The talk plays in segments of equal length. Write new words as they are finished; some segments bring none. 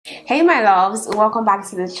Hey my loves, welcome back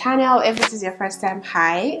to the channel. If this is your first time,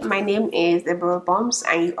 hi, my name is Deborah Boms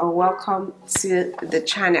and you are welcome to the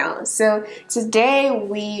channel. So today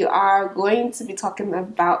we are going to be talking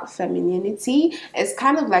about femininity. It's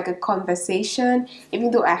kind of like a conversation, even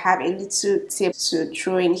though I have a little tip to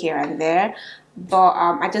throw in here and there, but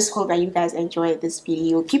I just hope that you guys enjoy this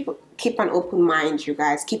video. Keep an open mind, you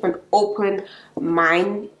guys. Keep an open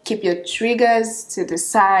mind. Keep your triggers to the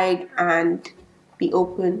side and be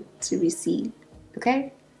open to receive.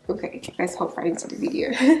 Okay, let's hop right into the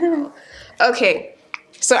video. Okay,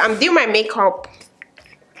 so I'm doing my makeup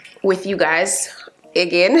with you guys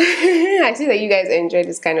again. I see that you guys enjoy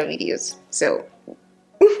this kind of videos, so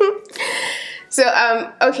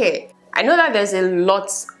okay, I know that there's a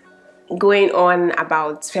lot going on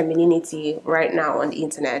about femininity right now on the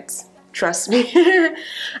internet, trust me.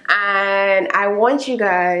 And I want you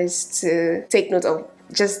guys to take note of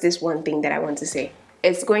just this one thing that I want to say.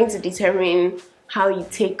 It's going to determine how you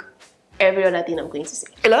take every other thing I'm going to say.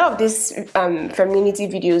 A lot of these femininity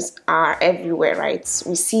videos are everywhere, right?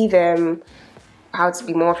 We see them, how to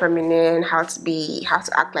be more feminine, how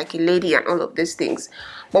to act like a lady and all of these things.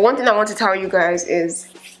 But one thing I want to tell you guys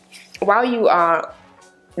is, while you are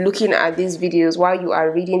looking at these videos, while you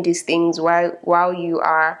are reading these things, while you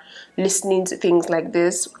are listening to things like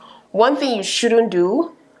this, one thing you shouldn't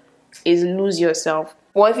do is lose yourself.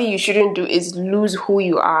 One thing you shouldn't do is lose who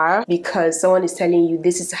you are because someone is telling you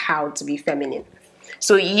this is how to be feminine.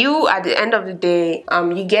 So you, at the end of the day,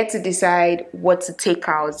 you get to decide what to take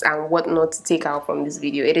out and what not to take out from this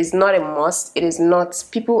video. It is not a must. It is not,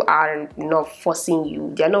 people are not forcing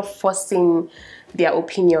you. They're not forcing their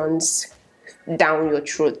opinions down your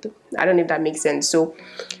throat. I don't know if that makes sense. So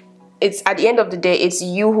it's, at the end of the day, it's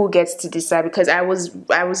you who gets to decide. Because I was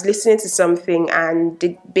listening to something and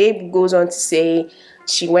the babe goes on to say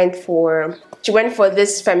she went for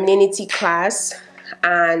this femininity class,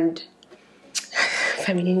 and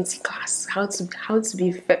femininity class, how to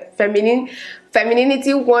be feminine,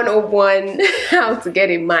 femininity 101, how to get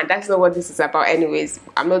a man. That's not what this is about anyways.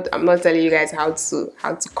 I'm not telling you guys how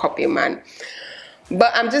to copy a man.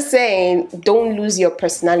 But I'm just saying, don't lose your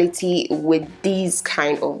personality with these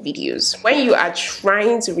kind of videos. When you are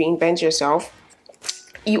trying to reinvent yourself,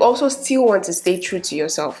 you also still want to stay true to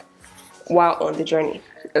yourself while on the journey,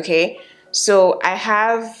 okay? So I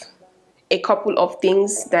have a couple of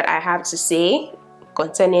things that I have to say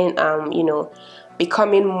concerning, you know,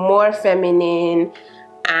 becoming more feminine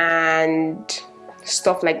and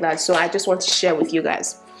stuff like that. So I just want to share with you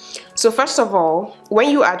guys. So first of all, when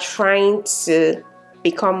you are trying to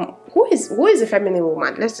become, who is a feminine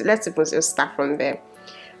woman? Let's just start from there.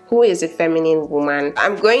 Who is a feminine woman?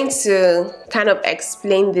 I'm going to kind of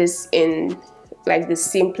explain this in like the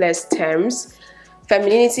simplest terms.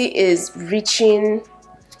 Femininity is reaching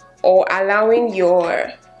or allowing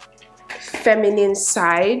your feminine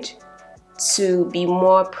side to be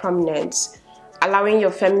more prominent, allowing your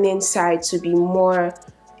feminine side to be more,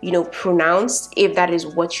 you know, pronounced, if that is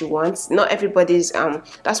what you want. Not everybody's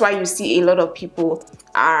that's why you see a lot of people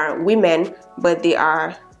are women but they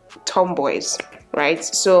are tomboys, right?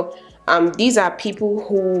 So these are people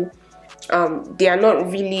who they don't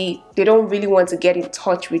really want to get in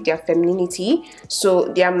touch with their femininity, so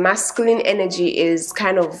their masculine energy is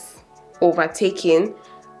kind of overtaken,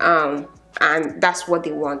 and that's what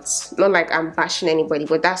they want. Not like I'm bashing anybody,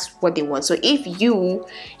 but that's what they want. So if you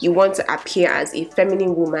want to appear as a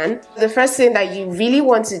feminine woman, the first thing that you really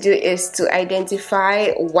want to do is to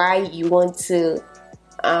identify why you want to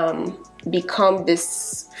become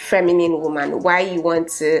this feminine woman, why you want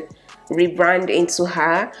to rebrand into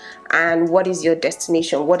her, and what is your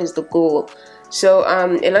destination, what is the goal. So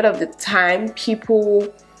a lot of the time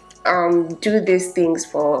people do these things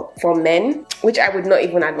for men, which I would not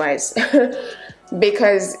even advise.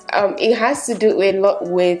 Because it has to do a lot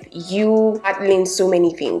with you handling so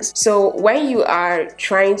many things. So when you are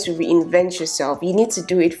trying to reinvent yourself, you need to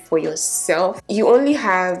do it for yourself. You only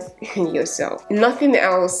have yourself, nothing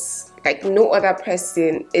else. Like, no other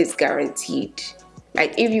person is guaranteed.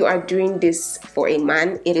 Like, if you are doing this for a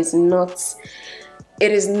man, it is not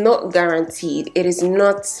guaranteed. It is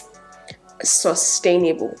not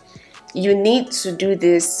sustainable. You need to do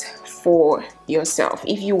this for yourself.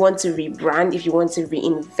 If you want to rebrand, if you want to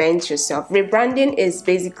reinvent yourself, rebranding is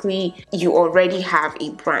basically you already have a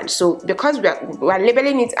brand. So because we're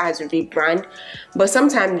labeling it as a rebrand, but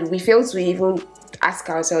sometimes we fail to even ask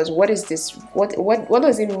ourselves, what is this? What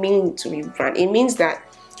does it mean to rebrand? It means that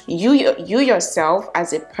you yourself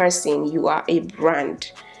as a person, you are a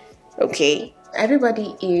brand. Okay,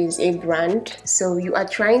 Everybody is a brand, so you are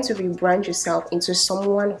trying to rebrand yourself into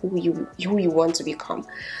someone who you want to become.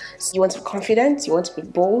 So you want to be confident, you want to be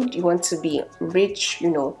bold, you want to be rich, you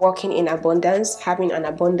know, working in abundance, having an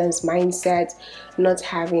abundance mindset, not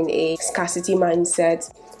having a scarcity mindset.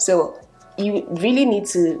 So you really need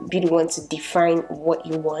to be the one to define what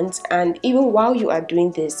you want. And even while you are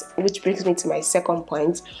doing this, which brings me to my second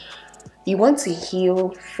point, you want to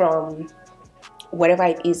heal from whatever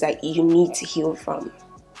it is that you need to heal from.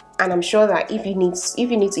 And I'm sure that if you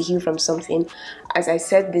need to heal from something, as I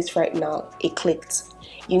said this right now, it clicked.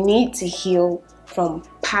 You need to heal from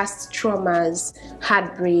past traumas,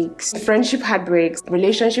 heartbreaks, friendship heartbreaks,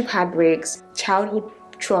 relationship heartbreaks, childhood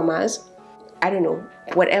traumas. I don't know,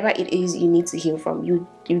 whatever it is you need to heal from, you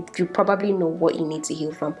probably know what you need to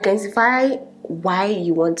heal from. Identify why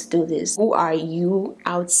you want to do this. Who are you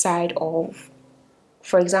outside of,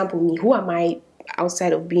 for example, me? Who am I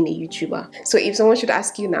outside of being a YouTuber? So if someone should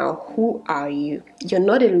ask you now, who are you? You're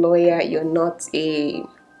not a lawyer, you're not a,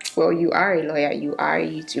 well, you are a lawyer, you are a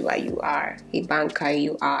YouTuber, you are a banker,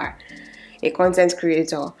 you are a content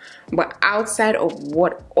creator. But outside of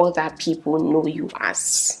what other people know you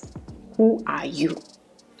as, who are you?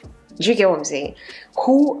 Do you get what I'm saying?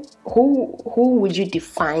 Who would you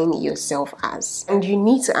define yourself as? And you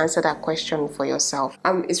need to answer that question for yourself.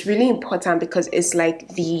 It's really important because it's like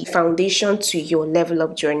the foundation to your level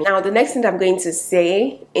up journey. Now, the next thing I'm going to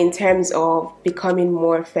say in terms of becoming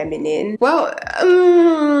more feminine, well,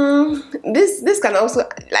 this can also,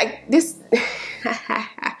 like this,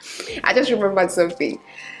 I just remembered something.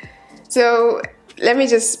 So let me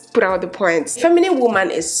just put out the points. Feminine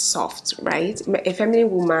woman is soft, right? A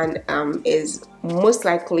feminine woman is most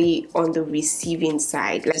likely on the receiving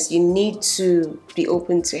side. Like, you need to be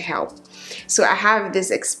open to help. So I have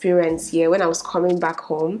this experience here when I was coming back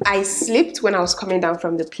home. I slipped when I was coming down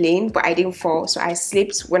from the plane, but I didn't fall. So I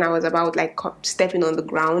slipped when I was about like stepping on the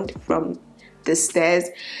ground from the stairs.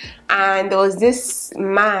 And there was this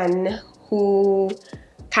man who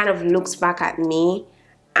kind of looks back at me,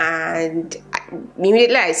 and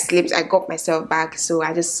immediately I slipped, I got myself back, so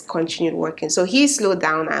I just continued working. So he slowed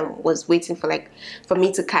down and was waiting for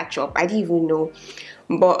me to catch up. I didn't even know,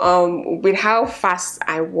 but with how fast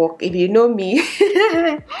I walk, if you know me,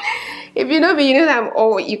 if you know me, you know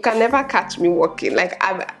that you can never catch me walking. Like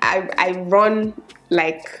I run,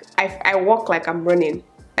 like I walk like I'm running.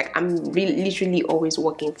 Like I'm literally always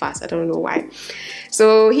walking fast. I don't know why.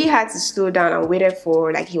 So he had to slow down and waited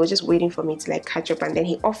for, like, he was just waiting for me to like catch up, and then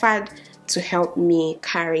he offered to help me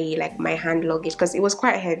carry like my hand luggage because it was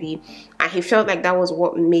quite heavy, and he felt like that was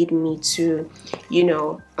what made me to, you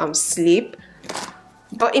know, sleep.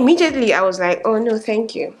 But immediately I was like, oh no,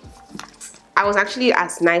 thank you. I was actually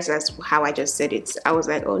as nice as how I just said it. I was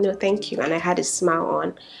like, oh no, thank you, and I had a smile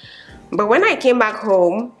on. But when I came back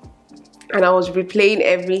home and I was replaying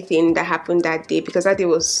everything that happened that day, because that day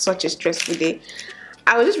was such a stressful day,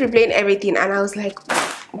 I was just replaying everything, and I was like,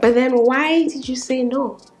 but then why did you say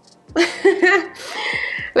no?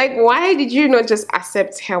 Like, why did you not just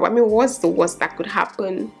accept help? I mean, what's the worst that could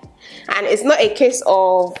happen? And it's not a case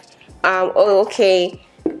of oh, okay,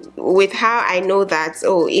 with how I know that,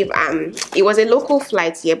 oh, if it was a local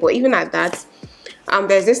flight here, but even at that,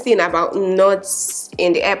 there's this thing about not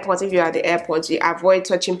in the airport. If you're at the airport, you avoid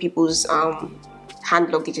touching people's hand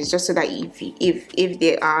luggages, just so that if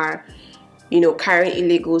they are, you know, carrying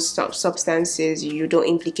illegal substances, you don't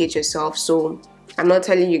implicate yourself. So I'm not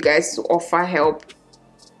telling you guys to offer help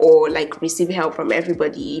or like receive help from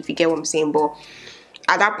everybody, if you get what I'm saying. But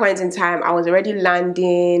at that point in time, I was already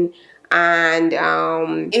landing, and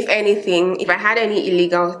if anything, if I had any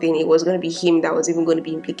illegal thing, it was going to be him that was even going to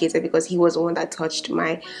be implicated, because he was the one that touched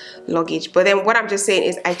my luggage. But then what I'm just saying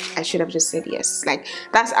is I should have just said yes. Like,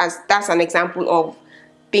 that's an example of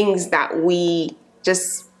things that we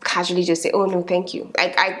just casually just say, oh no, thank you.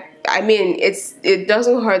 Like, I mean, it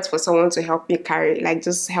doesn't hurt for someone to help me carry, like,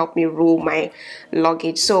 just help me roll my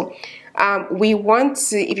luggage. So we want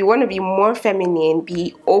to, if you want to be more feminine,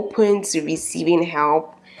 be open to receiving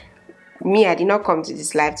help. Me, I did not come to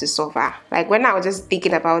this life to suffer. Like, when I was just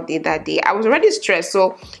thinking about it that day, I was already stressed.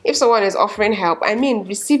 So if someone is offering help, I mean,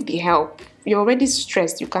 receive the help. You're already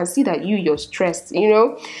stressed. You can see that you're stressed, you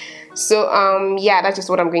know. So yeah, that's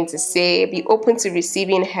just what I'm going to say. Be open to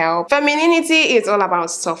receiving help. Femininity is all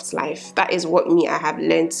about soft life. That is what I have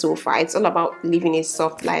learned so far. It's all about living a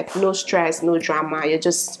soft life. No stress, no drama. You're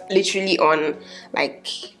just literally on like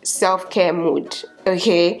self-care mode.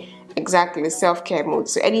 Okay, exactly, self-care mode.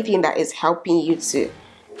 So anything that is helping you to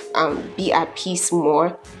be at peace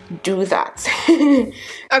more, do that.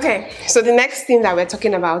 Okay, so the next thing that we're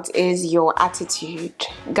talking about is your attitude.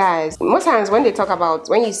 Guys, most times when they talk about,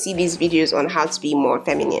 when you see these videos on how to be more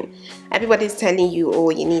feminine, everybody's telling you, oh,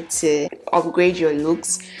 you need to upgrade your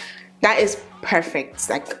looks. That is perfect.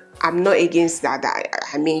 Like, I'm not against that.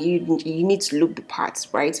 I mean, you need to look the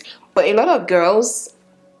parts, right? But a lot of girls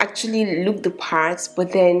actually look the parts,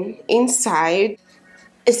 but then inside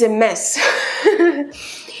it's a mess.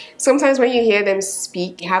 Sometimes when you hear them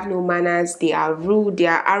speak, they have no manners, they are rude, they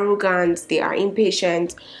are arrogant, they are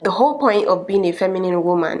impatient. The whole point of being a feminine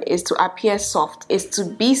woman is to appear soft, is to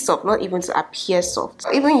be soft, not even to appear soft.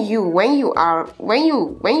 Even you, when you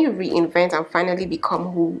reinvent and finally become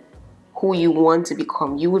who you want to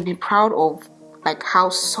become, you will be proud of like how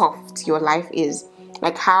soft your life is,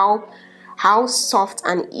 like how soft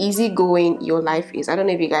and easygoing your life is. I don't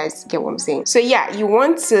know if you guys get what I'm saying. So yeah, you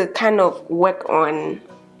want to kind of work on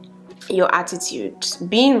your attitude.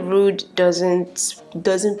 Being rude doesn't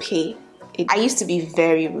pay. I used to be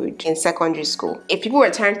very rude in secondary school. If people were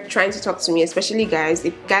trying to talk to me, especially guys,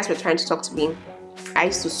 if guys were trying to talk to me, I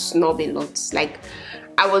used to snub a lot. Like,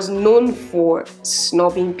 I was known for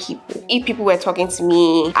snubbing people. If people were talking to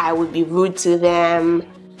me, I would be rude to them.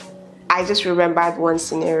 I just remembered one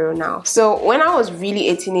scenario now. So when I was really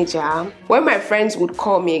a teenager, when my friends would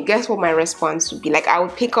call me, guess what my response would be? Like, I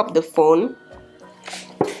would pick up the phone.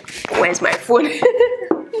 Where's my phone?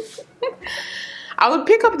 I would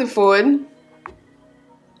pick up the phone.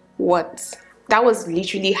 What? That was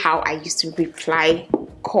literally how I used to reply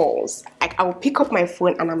calls. Like, I would pick up my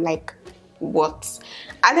phone and I'm like, what?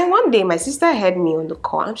 And then one day my sister heard me on the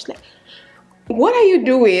call. I'm just like, what are you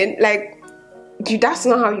doing? Like, dude, that's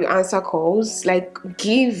not how you answer calls. Like,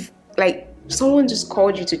 someone just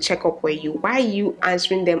called you to check up on you. Why are you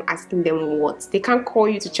answering them, asking them what? They can't call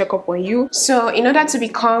you to check up on you. So in order to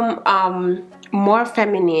become more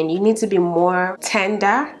feminine, you need to be more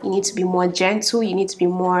tender, you need to be more gentle, you need to be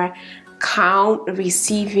more calm,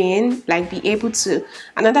 receiving, like be able to.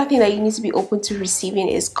 Another thing that you need to be open to receiving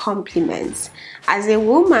is compliments. As a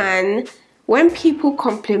woman, when people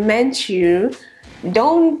compliment you,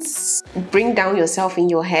 don't bring down yourself in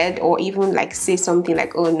your head or even like say something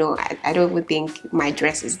like, oh no, I don't even think my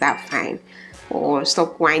dress is that fine, or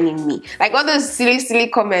stop whining me. Like all those silly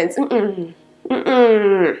comments. Don't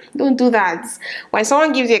do that. When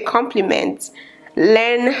someone gives you a compliment,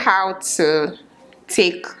 learn how to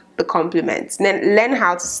take the compliments. Then learn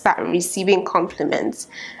how to start receiving compliments.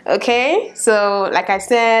 Okay? So like I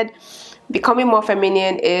said, becoming more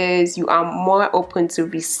feminine is you are more open to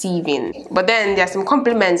receiving. But then there are some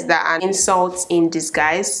compliments that are insults in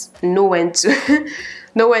disguise. Know when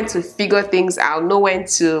to figure things out, know when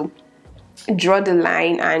to draw the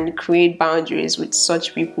line and create boundaries with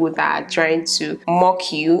such people that are trying to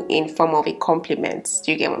mock you in form of a compliment.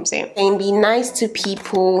 Do you get what I'm saying? And be nice to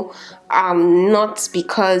people, not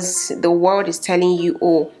because the world is telling you,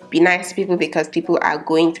 oh, be nice to people because people are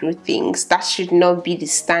going through things. That should not be the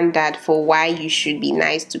standard for why you should be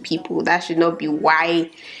nice to people. That should not be why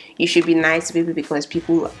you should be nice to people because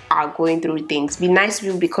people are going through things. Be nice to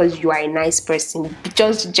people because you are a nice person.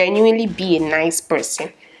 Just genuinely be a nice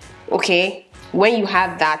person. Okay? When you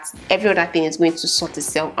have that, every other thing is going to sort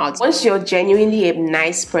itself out. Once you're genuinely a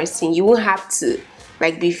nice person, you won't have to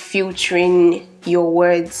like be filtering your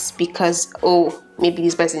words because, oh, maybe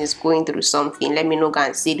this person is going through something. Let me not go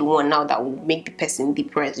and say the one now that will make the person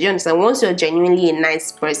depressed. You understand? Once you're genuinely a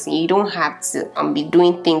nice person, you don't have to be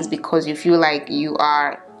doing things because you feel like you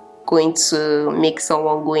are going to make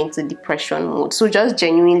someone go into depression mode. So just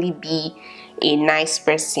genuinely be a nice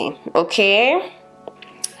person. Okay?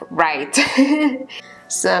 Right.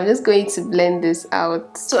 So I'm just going to blend this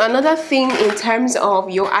out. So another thing in terms of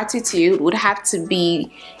your attitude would have to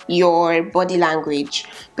be your body language,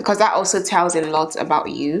 because that also tells a lot about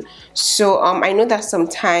you. So I know that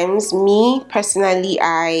sometimes, me personally,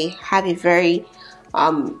 I have a very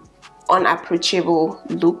unapproachable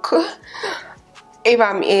look. If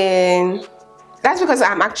I'm in, that's because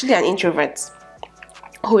I'm actually an introvert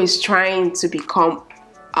who is trying to become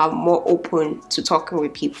more open to talking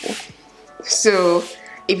with people. So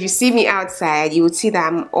if you see me outside, you would see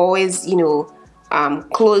that I'm always,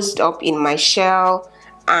 closed up in my shell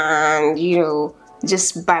and,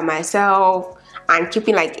 just by myself and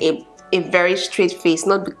keeping like a very straight face.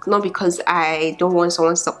 Not because I don't want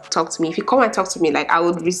someone to talk to me. If you come and talk to me, like, I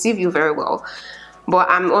would receive you very well. But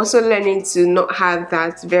I'm also learning to not have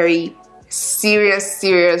that very serious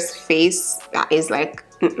face that is like,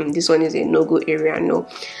 this one is a no-go area. No,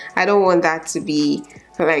 I don't want that to be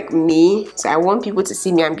like me. So I want people to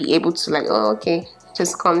see me and be able to like, oh, okay,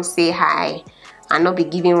 just come say hi and not be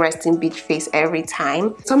giving resting bitch face every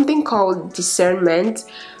time. Something called discernment,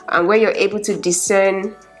 where you're able to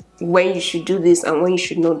discern when you should do this and when you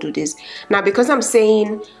should not do this. Now, because I'm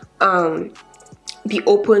saying be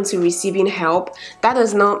open to receiving help, that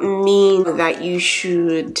does not mean that you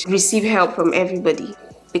should receive help from everybody,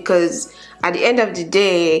 because at the end of the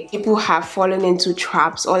day, people have fallen into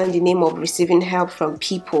traps all in the name of receiving help from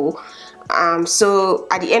people. So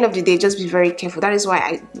at the end of the day, just be very careful. That is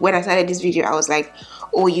why when I started this video, I was like,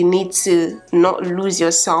 oh, you need to not lose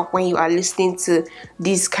yourself when you are listening to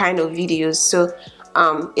these kind of videos. So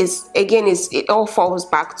it all falls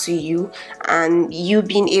back to you, and you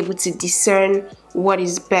being able to discern what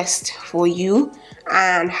is best for you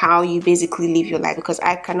and how you basically live your life, because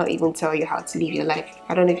I cannot even tell you how to live your life.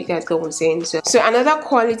 I don't know if you guys get what I'm saying. So another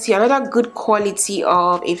good quality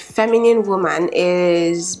of a feminine woman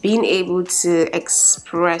is being able to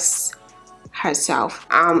express herself.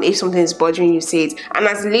 If something is bothering you, say it. And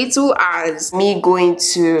as little as me going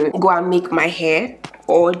to go and make my hair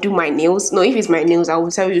or do my nails, no, if it's my nails, I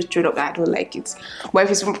will tell you straight up that I don't like it. But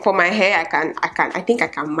if it's for my hair, I think I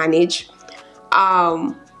can manage.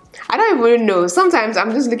 I don't even know. Sometimes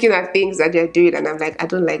I'm just looking at things that they're doing and I'm like, I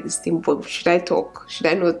don't like this thing, but should I talk? Should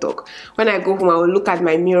I not talk? When I go home, I will look at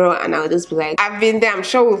my mirror and I'll just be like, I've been there. I'm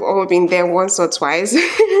sure we've all been there once or twice.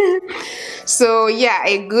 So yeah,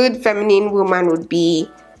 a good feminine woman would be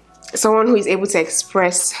someone who is able to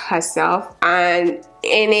express herself and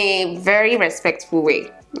in a very respectful way.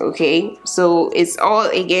 Okay, so it's all,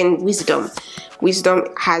 again, wisdom. Wisdom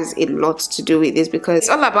has a lot to do with this, because it's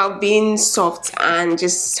all about being soft and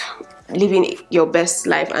just living your best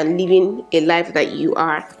life and living a life that you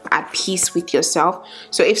are at peace with yourself.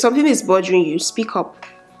 So if something is bothering you, speak up.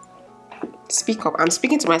 Speak up. I'm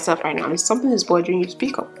speaking to myself right now. If something is bothering you,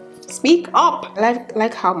 speak up. Speak up. I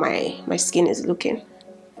like how my skin is looking.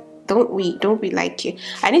 Don't we like it?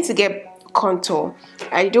 I need to get contour.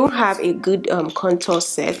 I don't have a good contour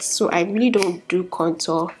set, so I really don't do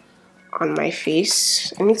contour on my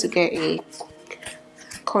face. I need to get a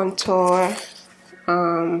contour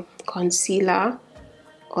concealer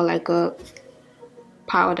or like a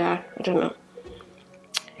powder. I don't know.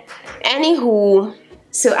 Anywho,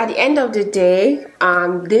 so at the end of the day,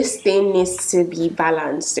 this thing needs to be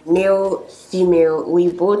balanced. Male, female, we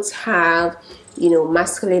both have, you know,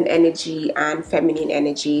 masculine energy and feminine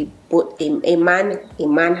energy. Both a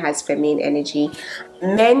man has feminine energy.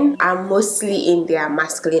 Men are mostly in their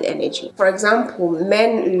masculine energy. For example,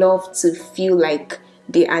 men love to feel like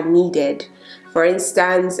they are needed. For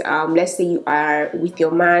instance, let's say you are with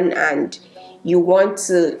your man and you want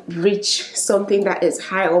to reach something that is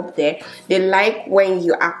high up there. They like when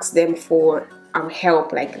you ask them for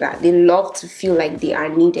help like that. They love to feel like they are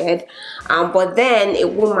needed. But then a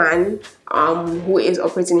woman who is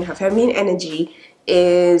operating in her feminine energy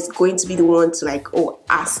is going to be the one to like, oh,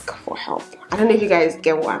 ask for help. I don't know if you guys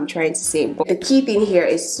get what I'm trying to say, but the key thing here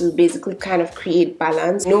is to basically kind of create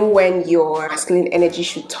balance. Know when your masculine energy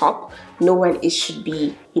should top, know when it should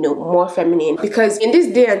be, you know, more feminine. Because in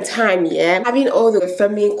this day and time, yeah, having all the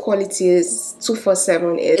feminine qualities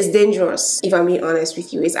 247 is dangerous. If I'm being honest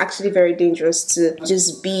with you, it's actually very dangerous to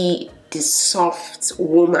just be this soft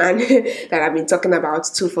woman that I've been talking about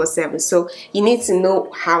 247. So you need to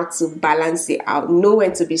know how to balance it out. Know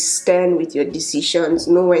when to be stern with your decisions.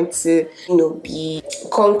 Know when to, you know, be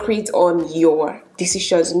concrete on your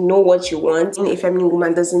decisions. Know what you want. Being a feminine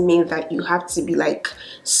woman doesn't mean that you have to be like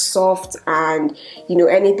soft and, you know,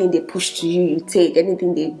 anything they push to you, you take.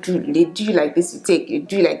 Anything they do like this, you take. You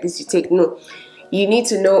do like this, you take. No, you need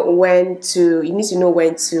to know when to. You need to know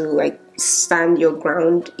when to like stand your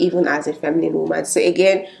ground, even as a feminine woman. So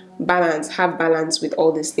again, balance, have balance with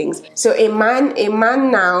all these things. So a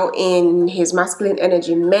man now in his masculine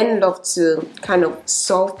energy, men love to kind of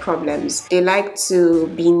solve problems. They like to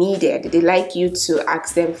be needed. They like you to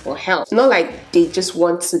ask them for help. Not like they just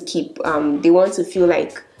want to keep, they want to feel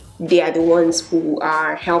like they are the ones who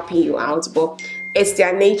are helping you out, but it's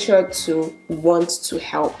their nature to want to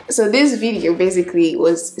help. So this video basically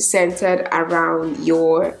was centered around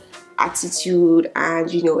your attitude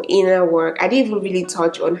and, you know, inner work. I didn't even really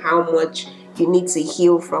touch on how much you need to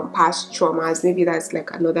heal from past traumas. Maybe that's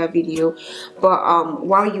like another video. But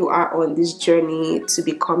while you are on this journey to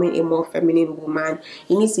becoming a more feminine woman,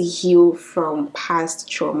 you need to heal from past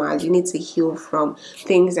traumas. You need to heal from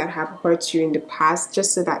things that have hurt you in the past,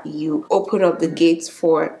 just so that you open up the gates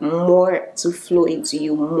for more to flow into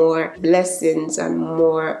you, more blessings and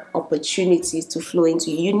more opportunities to flow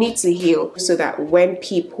into you. You need to heal so that when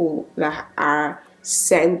people that are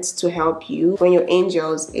sent to help you, when your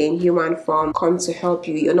angels in human form come to help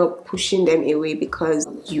you, you're not pushing them away because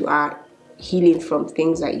you are healing from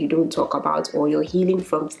things that you don't talk about, or you're healing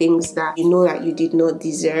from things that you know that you did not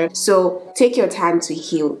deserve. So take your time to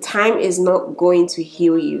heal. Time is not going to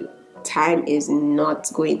heal you. Time is not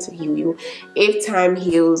going to heal you. If time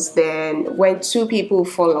heals, then when two people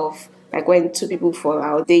fall off, like when two people fall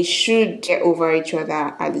out, they should get over each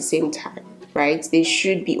other at the same time, right? They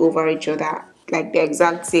should be over each other like the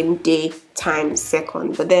exact same day, time,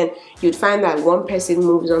 second. But then you'd find that one person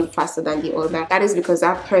moves on faster than the other. That is because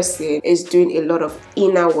that person is doing a lot of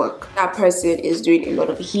inner work. That person is doing a lot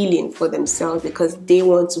of healing for themselves because they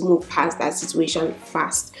want to move past that situation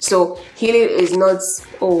fast. So healing is not,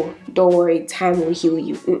 oh, don't worry, time will heal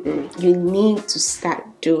you. You need to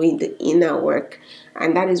start doing the inner work.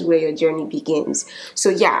 And that is where your journey begins. So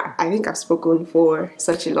yeah, I think I've spoken for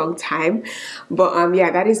such a long time, but yeah,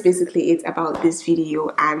 that is basically it about this video.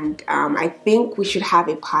 And I think we should have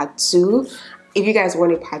a part 2. If you guys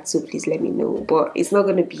want a part 2, please let me know. But it's not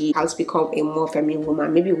going to be how to become a more feminine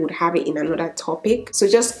woman. Maybe we would have it in another topic. So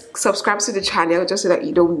just subscribe to the channel just so that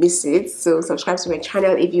you don't miss it. So subscribe to my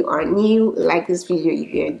channel if you are new. Like this video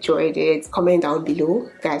if you enjoyed it. Comment down below.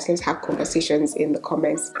 Guys, let's have conversations in the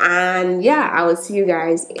comments. And yeah, I will see you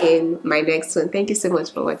guys in my next one. Thank you so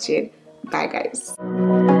much for watching. Bye, guys.